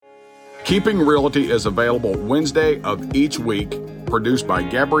Keeping Realty is available Wednesday of each week, produced by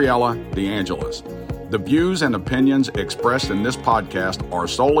Gabriella DeAngelis. The views and opinions expressed in this podcast are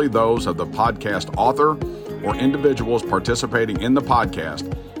solely those of the podcast author or individuals participating in the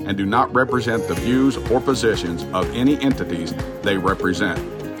podcast and do not represent the views or positions of any entities they represent.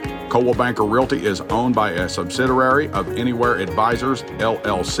 Coldwell Banker Realty is owned by a subsidiary of Anywhere Advisors,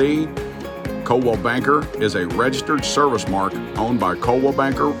 LLC. Coldwell Banker is a registered service mark owned by Coldwell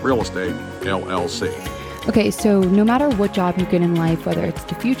Banker Real Estate, LLC. Okay, so no matter what job you get in life, whether it's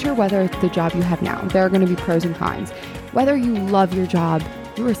the future, whether it's the job you have now, there are going to be pros and cons. Whether you love your job,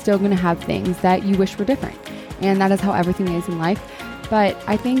 you are still going to have things that you wish were different. And that is how everything is in life. But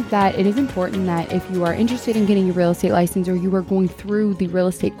I think that it is important that if you are interested in getting your real estate license or you are going through the real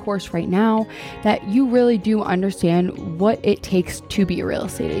estate course right now, that you really do understand what it takes to be a real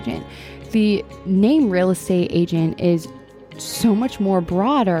estate agent. The name real estate agent is so much more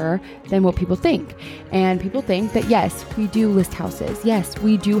broader than what people think. And people think that, yes, we do list houses. Yes,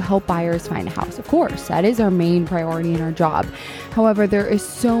 we do help buyers find a house. Of course, that is our main priority in our job. However, there is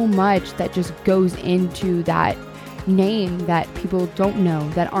so much that just goes into that name that people don't know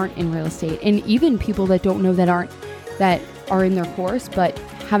that aren't in real estate. And even people that don't know that are in their course but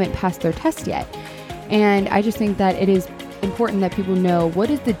haven't passed their test yet. And I just think that it is important that people know what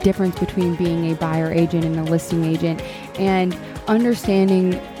is the difference between being a buyer agent and a listing agent, and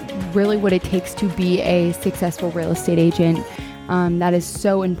understanding really what it takes to be a successful real estate agent. That is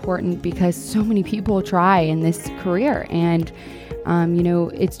so important because so many people try in this career, and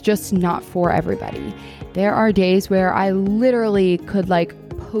it's just not for everybody. There are days where I literally could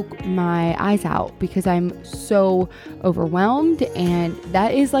poke my eyes out because I'm so overwhelmed, and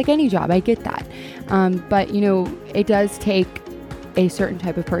that is like any job. I get that. But it does take a certain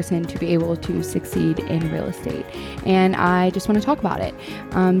type of person to be able to succeed in real estate. And I just want to talk about it.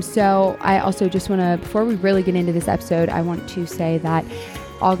 So I also just want to, before we really get into this episode, I want to say that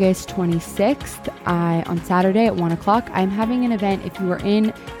August 26th, on Saturday at 1 o'clock, I'm having an event. If you are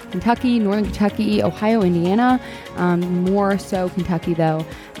in Kentucky, Northern Kentucky, Ohio, Indiana, more so Kentucky though,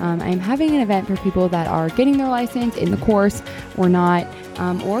 I'm having an event for people that are getting their license in the course or not,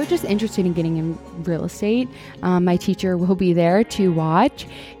 or just interested in getting in real estate. My teacher will be there to watch,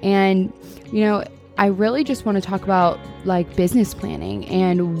 and I really just want to talk about business planning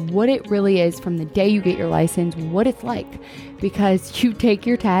and what it really is from the day you get your license, what it's like, because you take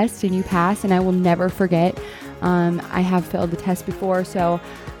your test and you pass, and I will never forget. I have failed the test before, so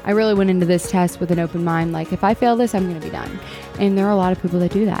I really went into this test with an open mind. If I fail this, I'm going to be done. And there are a lot of people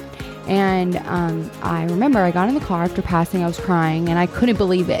that do that. And I remember I got in the car after passing, I was crying, and I couldn't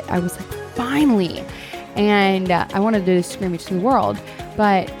believe it. I was like, finally. And I wanted to scream it to the world,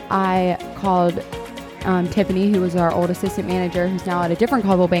 but I called Tiffany, who was our old assistant manager, who's now at a different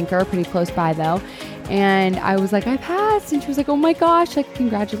Coldwell Banker, pretty close by though. And I was like, I passed. And she was like, oh my gosh,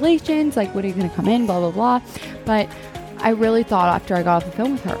 congratulations. When are you going to come in? Blah, blah, blah. But I really thought after I got off the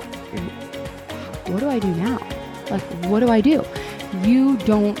phone with her, what do I do now? What do I do? You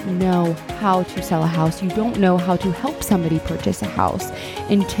don't know how to sell a house. You don't know how to help somebody purchase a house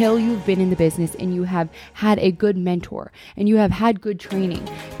until you've been in the business and you have had a good mentor and you have had good training.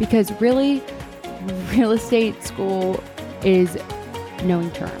 Because really, real estate school is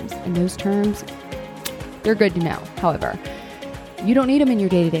knowing terms, and those terms, they're good to know. However, you don't need them in your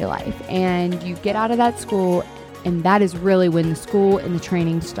day-to-day life, and you get out of that school, and that is really when the school and the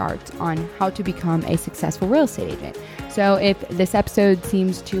training starts on how to become a successful real estate agent. So if this episode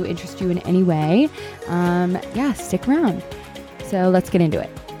seems to interest you in any way, stick around. So let's get into it.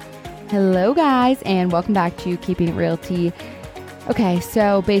 Hello guys, and welcome back to Keeping It Realty. Okay,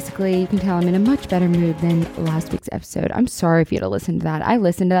 so basically you can tell I'm in a much better mood than last week's episode. I'm sorry if you had to listen to that. I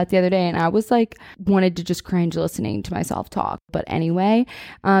listened to that the other day and I was wanted to just cringe listening to myself talk. But anyway,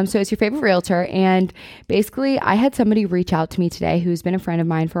 so it's your favorite realtor. And basically I had somebody reach out to me today who's been a friend of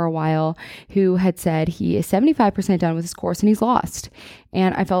mine for a while, who had said he is 75% done with his course and he's lost.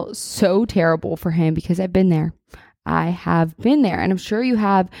 And I felt so terrible for him because I've been there. I have been there, and I'm sure you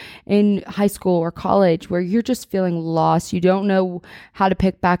have in high school or college where you're just feeling lost. You don't know how to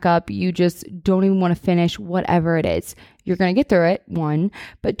pick back up. You just don't even want to finish whatever it is. You're going to get through it, one.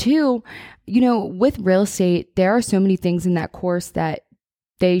 But two, with real estate, there are so many things in that course that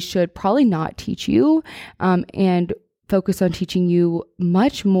they should probably not teach you. And focus on teaching you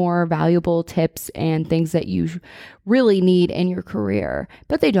much more valuable tips and things that you really need in your career,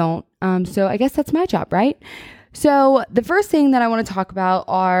 but they don't. So I guess that's my job, right? So the first thing that I want to talk about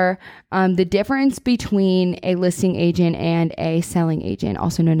are the difference between a listing agent and a selling agent,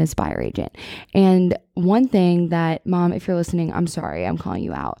 also known as buyer agent. And one thing that, Mom, if you're listening, I'm sorry, I'm calling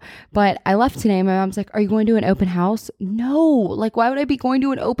you out. But I left today. My mom's like, "Are you going to an open house?" No. Like, why would I be going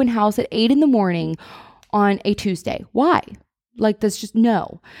to an open house at 8 a.m. on a Tuesday? Why? Like, that's just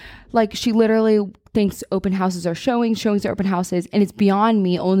no. Like, she literally thinks open houses are showings are open houses. And it's beyond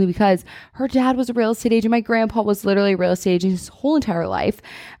me, only because her dad was a real estate agent. My grandpa was literally a real estate agent his whole entire life,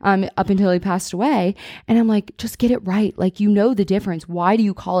 up until he passed away. And I'm like, just get it right. Like, you know the difference. Why do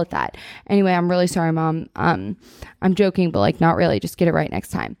you call it that? Anyway, I'm really sorry, Mom. I'm joking, but like, not really. Just get it right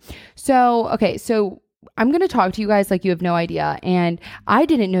next time. So, okay. So I'm going to talk to you guys like you have no idea. And I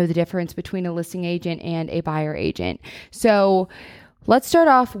didn't know the difference between a listing agent and a buyer agent. So let's start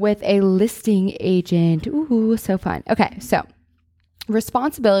off with a listing agent. Ooh, so fun. Okay, so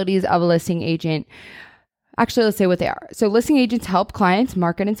responsibilities of a listing agent. Actually, let's say what they are. So listing agents help clients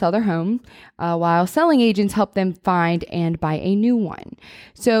market and sell their home, while selling agents help them find and buy a new one.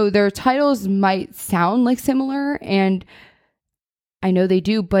 So their titles might sound like similar, and I know they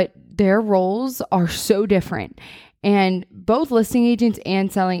do, but their roles are so different. And both listing agents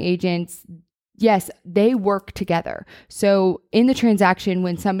and selling agents, yes, they work together. So in the transaction,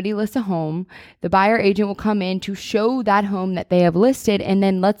 when somebody lists a home, the buyer agent will come in to show that home that they have listed. And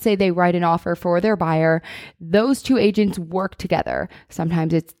then let's say they write an offer for their buyer. Those two agents work together.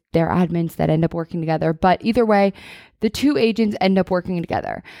 Sometimes it's their admins that end up working together. But either way, the two agents end up working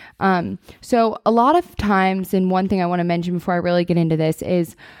together. So a lot of times, and one thing I want to mention before I really get into this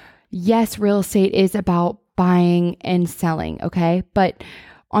is, yes, real estate is about buying and selling, okay? But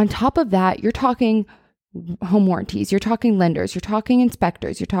on top of that, you're talking home warranties, you're talking lenders, you're talking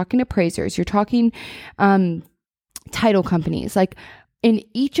inspectors, you're talking appraisers, you're talking title companies. Like, in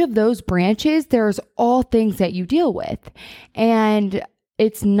each of those branches, there's all things that you deal with. And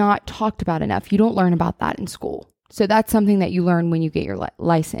it's not talked about enough. You don't learn about that in school. So that's something that you learn when you get your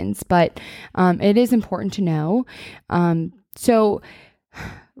license. But it is important to know. So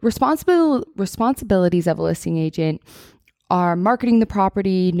responsibilities of a listing agent are marketing the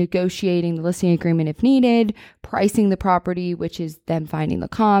property, negotiating the listing agreement if needed, pricing the property, which is them finding the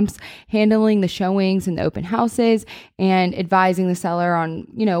comps, handling the showings and the open houses, and advising the seller on,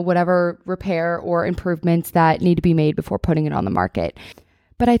 whatever repair or improvements that need to be made before putting it on the market.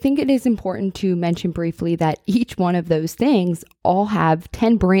 But I think it is important to mention briefly that each one of those things all have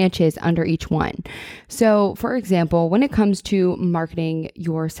 10 branches under each one. So, for example, when it comes to marketing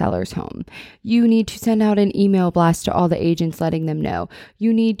your seller's home, you need to send out an email blast to all the agents letting them know.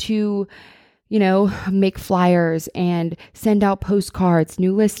 You need to make flyers and send out postcards,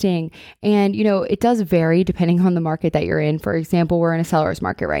 new listing. And, it does vary depending on the market that you're in. For example, we're in a seller's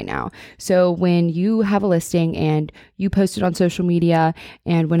market right now. So when you have a listing and you post it on social media,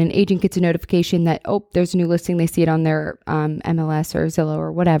 and when an agent gets a notification that, there's a new listing, they see it on their MLS or Zillow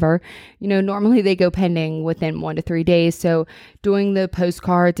or whatever, normally they go pending within 1 to 3 days. So doing the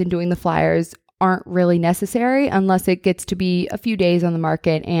postcards and doing the flyers aren't really necessary unless it gets to be a few days on the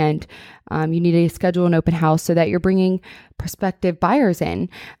market and you need to schedule an open house so that you're bringing prospective buyers in.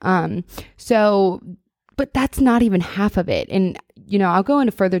 But that's not even half of it. And, I'll go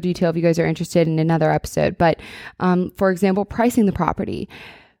into further detail if you guys are interested in another episode. But for example, pricing the property.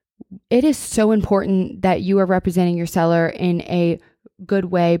 It is so important that you are representing your seller in a good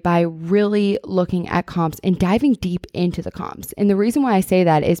way by really looking at comps and diving deep into the comps. And the reason why I say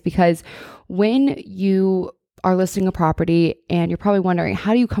that is because when you are listing a property, and you're probably wondering,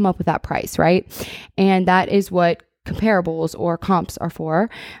 how do you come up with that price, right? And that is what comparables or comps are for.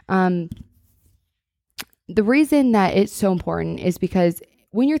 The reason that it's so important is because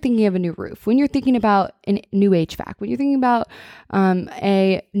when you're thinking of a new roof, when you're thinking about a new HVAC, when you're thinking about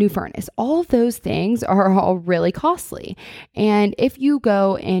a new furnace, all of those things are all really costly. And if you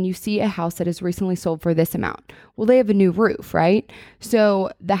go and you see a house that is recently sold for this amount, well, they have a new roof, right?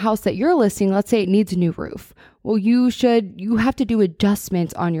 So the house that you're listing, let's say it needs a new roof. Well, you have to do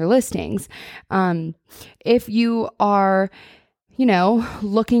adjustments on your listings. If you are,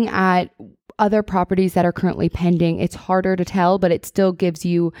 looking at other properties that are currently pending, it's harder to tell, but it still gives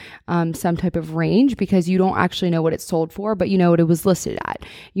you some type of range because you don't actually know what it sold for, but you know what it was listed at.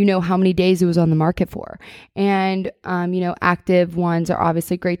 You know how many days it was on the market for. And, active ones are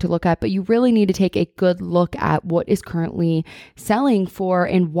obviously great to look at, but you really need to take a good look at what is currently selling for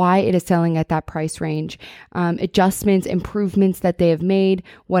and why it is selling at that price range, adjustments, improvements that they have made,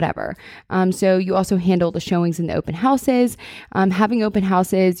 whatever. So you also handle the showings and the open houses. Having open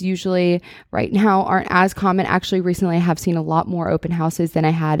houses usually right now aren't as common. Actually, recently I have seen a lot more open houses than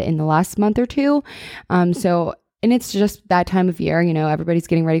I had in the last month or two. And it's just that time of year, everybody's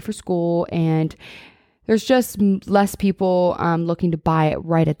getting ready for school and there's just less people looking to buy it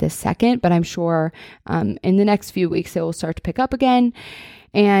right at this second. But I'm sure in the next few weeks, it will start to pick up again.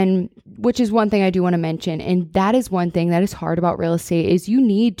 And which is one thing I do want to mention. And that is one thing that is hard about real estate is you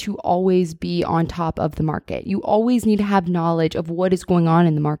need to always be on top of the market. You always need to have knowledge of what is going on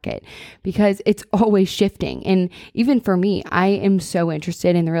in the market because it's always shifting. And even for me, I am so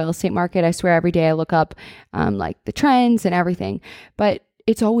interested in the real estate market. I swear every day I look up like the trends and everything, but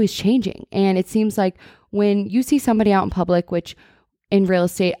it's always changing. And it seems like when you see somebody out in public, which in real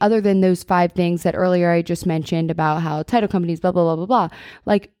estate, other than those 5 things that earlier I just mentioned about how title companies, blah, blah, blah, blah, blah,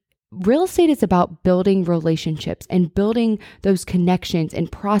 like real estate is about building relationships and building those connections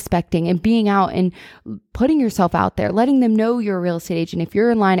and prospecting and being out and putting yourself out there, letting them know you're a real estate agent. If you're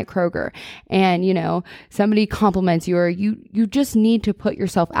in line at Kroger and, somebody compliments you or you just need to put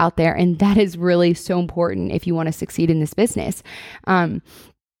yourself out there. And that is really so important if you want to succeed in this business.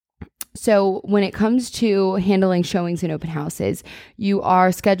 So when it comes to handling showings and open houses, you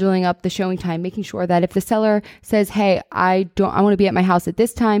are scheduling up the showing time, making sure that if the seller says, hey, I want to be at my house at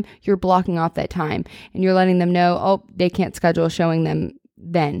this time, you're blocking off that time and you're letting them know, they can't schedule a showing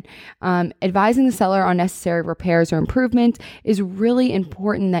then. Advising the seller on necessary repairs or improvements is really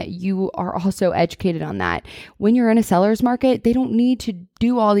important that you are also educated on that. When you're in a seller's market, they don't need to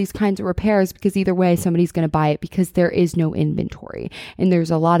do all these kinds of repairs because either way, somebody's going to buy it because there is no inventory and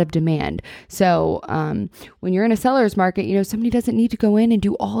there's a lot of demand. So when you're in a seller's market, somebody doesn't need to go in and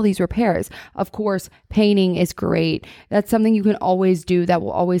do all these repairs. Of course, painting is great. That's something you can always do that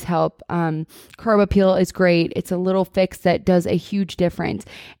will always help. Curb appeal is great. It's a little fix that does a huge difference.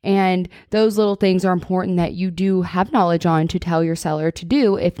 And those little things are important that you do have knowledge on to tell your seller to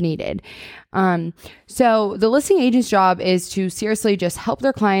do if needed. So the listing agent's job is to seriously just help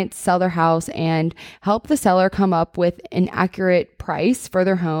their clients sell their house and help the seller come up with an accurate price for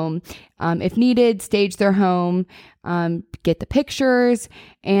their home. If needed, stage their home, get the pictures,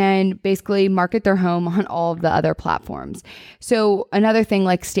 and basically market their home on all of the other platforms. So another thing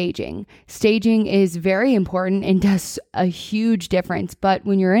like staging. Staging is very important and does a huge difference. But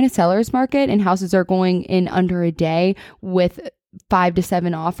when you're in a seller's market and houses are going in under a day with 5 to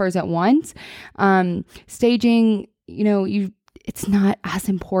 7 offers at once, staging, it's not as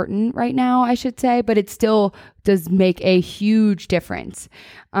important right now, I should say, but it still does make a huge difference.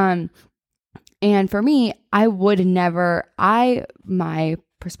 And for me, my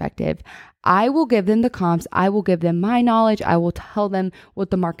perspective, I will give them the comps. I will give them my knowledge. I will tell them what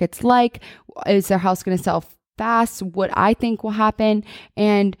the market's like. Is their house going to sell fast? What I think will happen.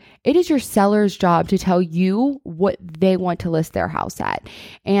 And it is your seller's job to tell you what they want to list their house at.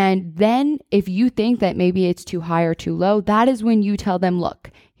 And then if you think that maybe it's too high or too low, that is when you tell them,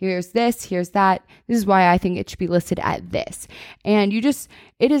 look, here's this, here's that. This is why I think it should be listed at this. And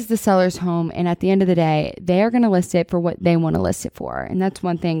it is the seller's home. And at the end of the day, they are going to list it for what they want to list it for. And that's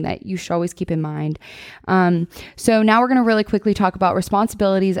one thing that you should always keep in mind. So now we're going to really quickly talk about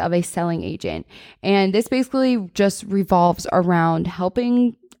responsibilities of a selling agent. And this basically just revolves around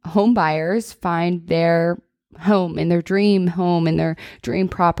helping home buyers find their home and their dream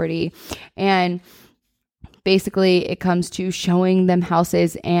property. And basically, it comes to showing them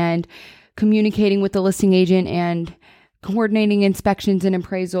houses and communicating with the listing agent and coordinating inspections and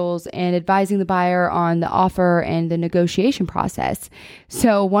appraisals and advising the buyer on the offer and the negotiation process.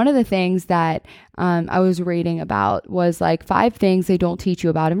 So one of the things that I was reading about was like 5 things they don't teach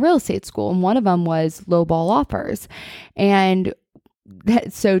you about in real estate school. And one of them was lowball offers. And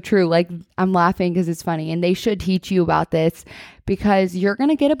that's so true. Like, I'm laughing because it's funny. And they should teach you about this because you're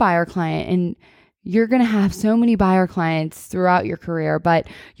going to get a buyer client and you're going to have so many buyer clients throughout your career, but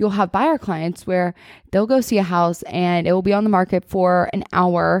you'll have buyer clients where they'll go see a house and it will be on the market for an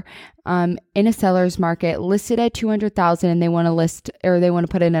hour in a seller's market listed at $200,000 and they want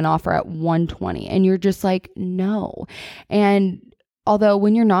to put in an offer at $120,000. And you're just like, no. And Although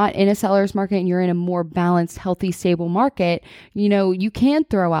when you're not in a seller's market and you're in a more balanced, healthy, stable market, you can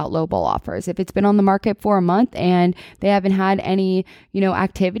throw out lowball offers. If it's been on the market for a month and they haven't had any,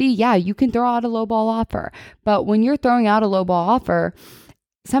 activity, yeah, you can throw out a lowball offer. But when you're throwing out a lowball offer,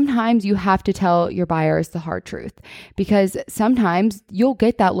 sometimes you have to tell your buyers the hard truth, because sometimes you'll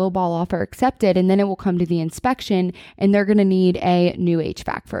get that lowball offer accepted and then it will come to the inspection and they're going to need a new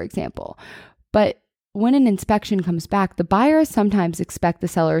HVAC, for example. But when an inspection comes back, the buyers sometimes expect the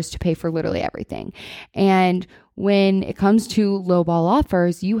sellers to pay for literally everything. And when it comes to lowball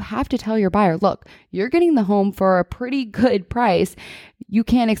offers, you have to tell your buyer, look, you're getting the home for a pretty good price. You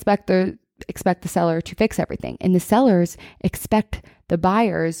can't expect the seller to fix everything. And the sellers expect the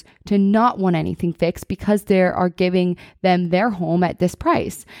buyers to not want anything fixed because they are giving them their home at this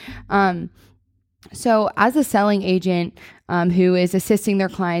price. So as a selling agent who is assisting their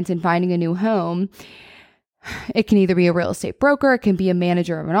clients in finding a new home, it can either be a real estate broker, it can be a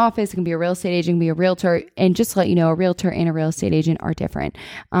manager of an office, it can be a real estate agent, it can be a realtor. And just to let you know, a realtor and a real estate agent are different.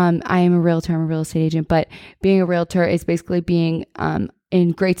 I am a realtor, I'm a real estate agent, but being a realtor is basically being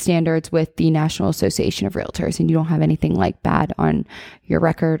in great standards with the National Association of Realtors, and you don't have anything like bad on your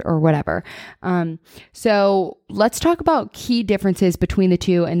record or whatever. So let's talk about key differences between the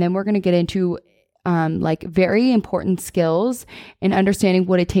two, and then we're going to get into very important skills in understanding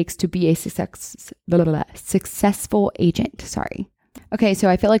what it takes to be a successful agent. Sorry. Okay, so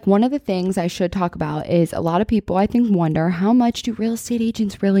I feel like one of the things I should talk about is a lot of people, I think, wonder how much do real estate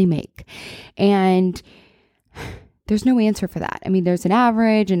agents really make? And there's no answer for that. I mean, there's an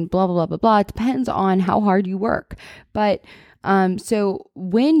average and blah, blah, blah, blah, blah. It depends on how hard you work. But so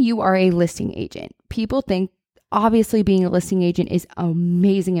when you are a listing agent, people think obviously being a listing agent is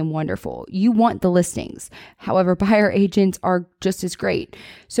amazing and wonderful. You want the listings. However, buyer agents are just as great.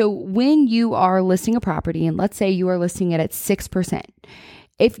 So when you are listing a property, and let's say you are listing it at 6%,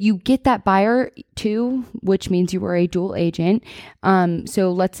 if you get that buyer too, which means you are a dual agent.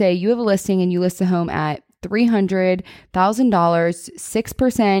 So let's say you have a listing and you list the home at $300,000,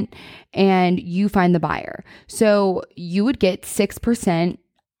 6%, and you find the buyer. So you would get 6%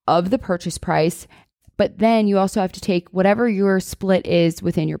 of the purchase price, but then you also have to take whatever your split is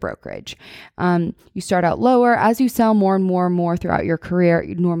within your brokerage. You start out lower. As you sell more and more and more throughout your career,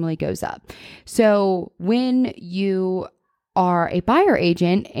 it normally goes up. So when you are a buyer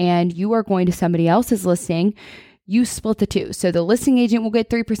agent and you are going to somebody else's listing, you split the two. So the listing agent will get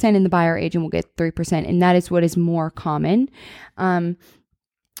 3% and the buyer agent will get 3%. And that is what is more common.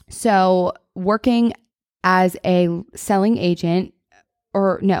 So working as a selling agent,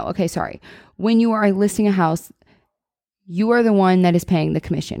 when you are listing a house, you are the one that is paying the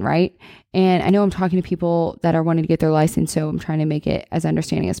commission, right? And I know I'm talking to people that are wanting to get their license, so I'm trying to make it as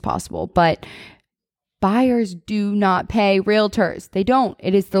understanding as possible. But buyers do not pay realtors. They don't.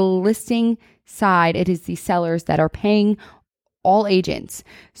 It is the listing side. It is the sellers that are paying all agents.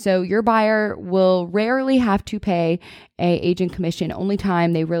 So your buyer will rarely have to pay a agent commission. Only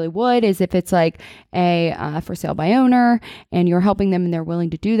time they really would is if it's like a for sale by owner and you're helping them and they're willing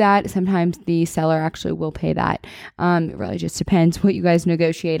to do that. Sometimes the seller actually will pay that. It really just depends what you guys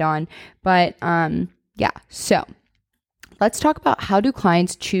negotiate on. But so let's talk about how do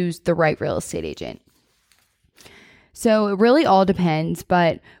clients choose the right real estate agent. So it really all depends,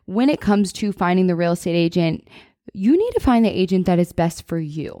 but when it comes to finding the real estate agent, you need to find the agent that is best for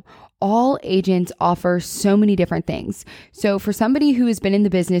you. All agents offer so many different things. So for somebody who has been in the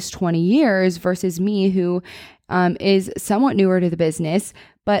business 20 years versus me who is somewhat newer to the business,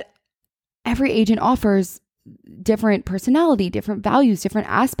 but every agent offers different personality, different values, different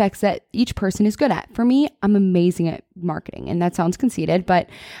aspects that each person is good at. For me, I'm amazing at marketing, and that sounds conceited, but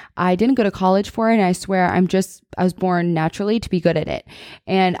I didn't go to college for it. And I swear I was born naturally to be good at it.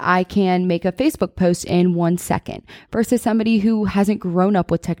 And I can make a Facebook post in 1 second versus somebody who hasn't grown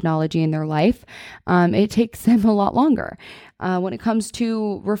up with technology in their life. It takes them a lot longer. When it comes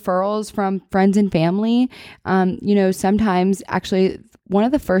to referrals from friends and family, sometimes actually one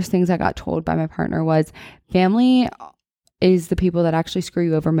of the first things I got told by my partner was family is the people that actually screw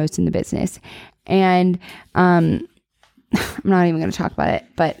you over most in the business. And I'm not even going to talk about it,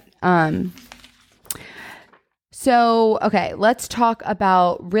 but okay, let's talk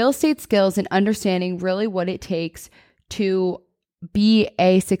about real estate skills and understanding really what it takes to be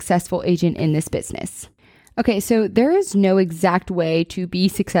a successful agent in this business. Okay, so there is no exact way to be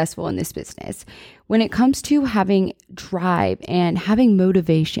successful in this business. When it comes to having drive and having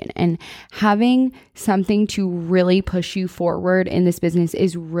motivation and having something to really push you forward in this business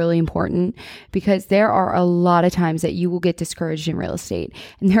is really important, because there are a lot of times that you will get discouraged in real estate.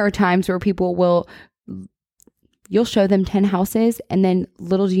 And there are times where people will you'll show them 10 houses, and then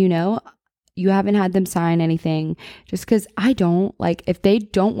little do you know, you haven't had them sign anything, just because I don't. Like, if they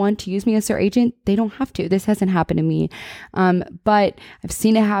don't want to use me as their agent, they don't have to. This hasn't happened to me. But I've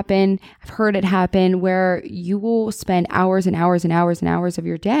seen it happen. I've heard it happen where you will spend hours and hours and hours and hours of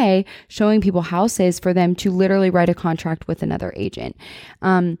your day showing people houses for them to literally write a contract with another agent.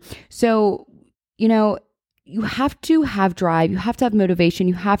 So, you have to have drive. You have to have motivation.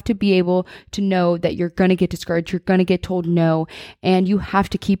 You have to be able to know that you're going to get discouraged. You're going to get told no, and you have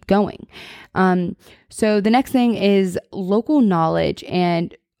to keep going. So the next thing is local knowledge,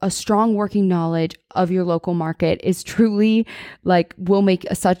 and a strong working knowledge of your local market is truly will make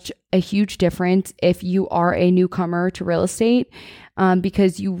such a huge difference if you are a newcomer to real estate,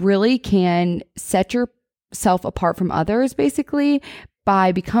 because you really can set yourself apart from others, basically,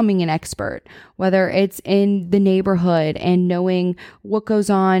 by becoming an expert, whether it's in the neighborhood and knowing what goes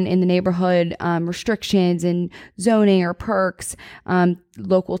on in the neighborhood, restrictions and zoning or perks,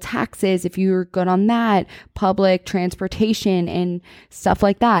 local taxes, if you're good on that, public transportation and stuff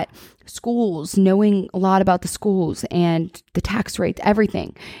like that, schools, knowing a lot about the schools and the tax rates,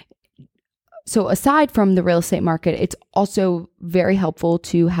 everything. So aside from the real estate market, it's also very helpful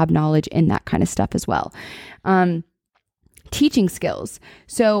to have knowledge in that kind of stuff as well. Teaching skills.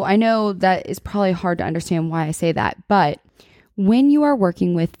 So I know that is probably hard to understand why I say that, but when you are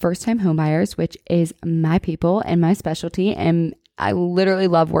working with first-time homebuyers, which is my people and my specialty, and I literally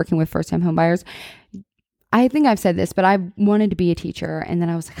love working with first-time homebuyers. I think I've said this, but I wanted to be a teacher, and then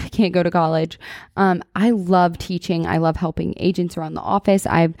I was like, I can't go to college. I love teaching. I love helping agents around the office.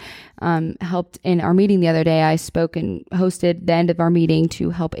 I've helped in our meeting the other day. I spoke and hosted the end of our meeting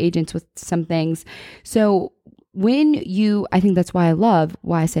to help agents with some things. So I think that's why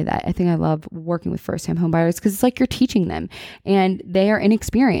I say that. I think I love working with first-time home buyers because it's like you're teaching them and they are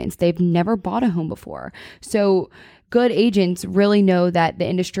inexperienced. They've never bought a home before. So good agents really know that the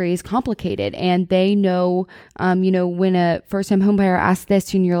industry is complicated, and they know, when a first-time home buyer asks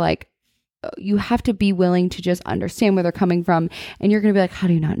this and you're like, you have to be willing to just understand where they're coming from. And you're going to be like, how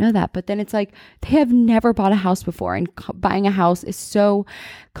do you not know that? But then it's like, they have never bought a house before, and buying a house is so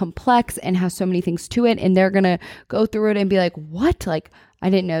complex and has so many things to it. And they're going to go through it and be like, what? Like,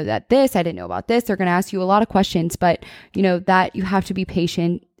 I didn't know I didn't know about this. They're going to ask you a lot of questions, but that you have to be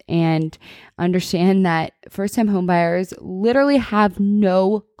patient and understand that first-time homebuyers literally have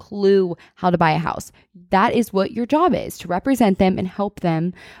no clue how to buy a house. That is what your job is, to represent them and help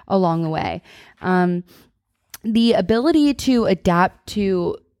them along the way. The ability to adapt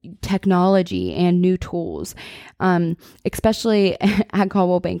to technology and new tools, especially at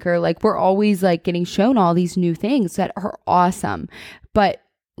Coldwell Banker, we're always getting shown all these new things that are awesome. But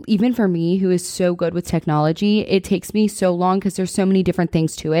even for me, who is so good with technology, it takes me so long because there's so many different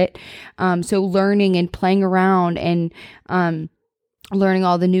things to it. So learning and playing around and learning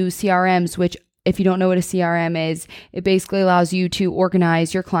all the new CRMs, which if you don't know what a CRM is, it basically allows you to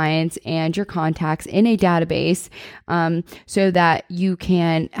organize your clients and your contacts in a database, so that you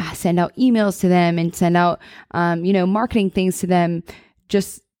can send out emails to them and send out, marketing things to them,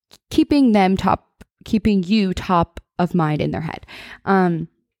 just keeping you top of mind in their head.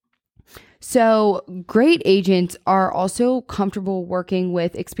 So great agents are also comfortable working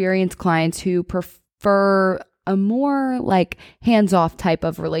with experienced clients who prefer a more hands-off type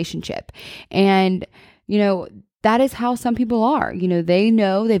of relationship. And, that is how some people are. They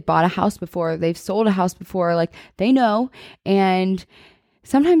know they've bought a house before, they've sold a house before, they know. And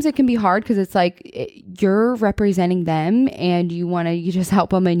sometimes it can be hard because it's you're representing them and you just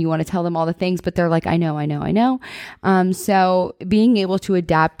help them and you want to tell them all the things, but they're like, I know. So being able to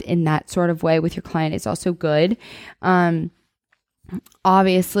adapt in that sort of way with your client is also good.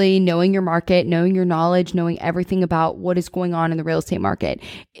 Obviously, knowing your market, knowing your knowledge, knowing everything about what is going on in the real estate market.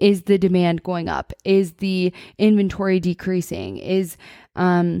 Is the demand going up? Is the inventory decreasing?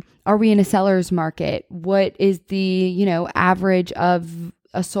 Are we in a seller's market? What is the, average of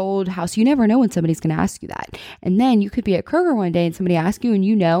a sold house? You never know when somebody's going to ask you that. And then you could be at Kroger one day and somebody asks you, and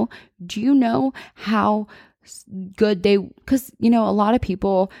do you know how good because a lot of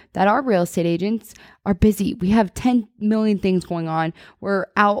people that are real estate agents are busy. We have 10 million things going on. We're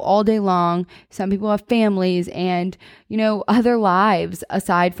out all day long. Some people have families and, other lives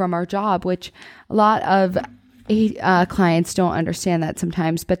aside from our job, which a lot of clients don't understand that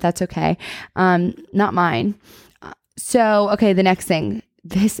sometimes, but that's okay. Not mine. So, okay, the next thing.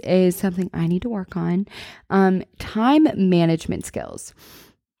 This is something I need to work on. Time management skills.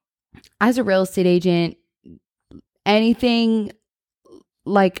 As a real estate agent, anything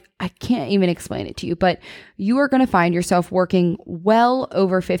like, I can't even explain it to you, but you are going to find yourself working well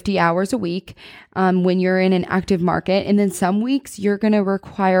over 50 hours a week when you're in an active market. And then some weeks you're going to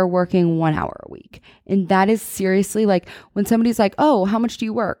require working 1 hour a week. And that is seriously like when somebody's like, oh, how much do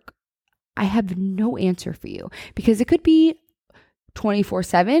you work? I have no answer for you, because it could be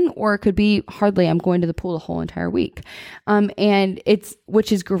 24/7, or it could be hardly, I'm going to the pool the whole entire week.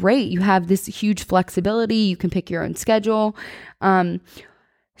 Which is great. You have this huge flexibility. You can pick your own schedule.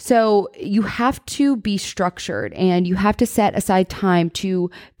 So you have to be structured, and you have to set aside time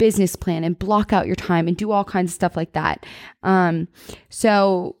to business plan and block out your time and do all kinds of stuff like that.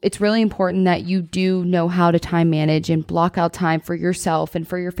 So it's really important that you do know how to time manage and block out time for yourself and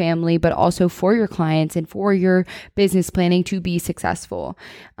for your family, but also for your clients and for your business planning to be successful.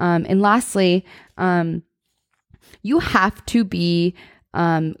 And lastly, you have to be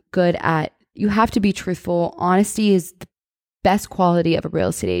you have to be truthful. Honesty is the best quality of a real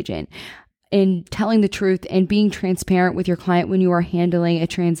estate agent, and telling the truth and being transparent with your client when you are handling a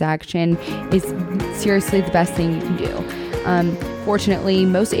transaction is seriously the best thing you can do. Fortunately,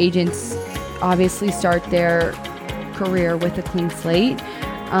 most agents obviously start their career with a clean slate,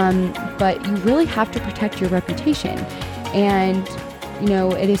 but you really have to protect your reputation. And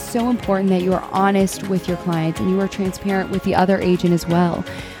it is so important that you are honest with your clients and you are transparent with the other agent as well.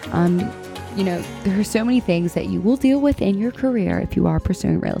 There are so many things that you will deal with in your career if you are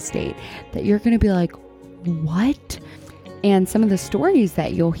pursuing real estate that you're going to be like, what? And some of the stories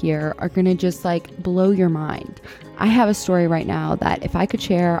that you'll hear are going to just like blow your mind. I have a story right now that if I could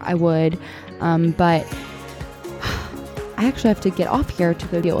share, I would, but I actually have to get off here to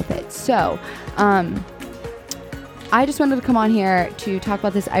go deal with it. So, I just wanted to come on here to talk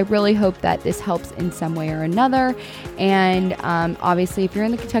about this. I really hope that this helps in some way or another. And obviously, if you're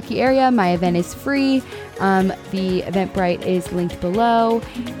in the Kentucky area, my event is free. The Eventbrite is linked below.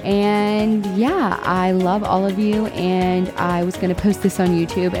 And yeah, I love all of you. And I was going to post this on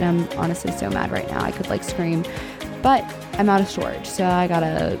YouTube, and I'm honestly so mad right now. I could like scream, but I'm out of storage, so I got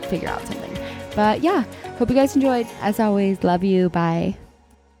to figure out something. But yeah, hope you guys enjoyed. As always, love you. Bye.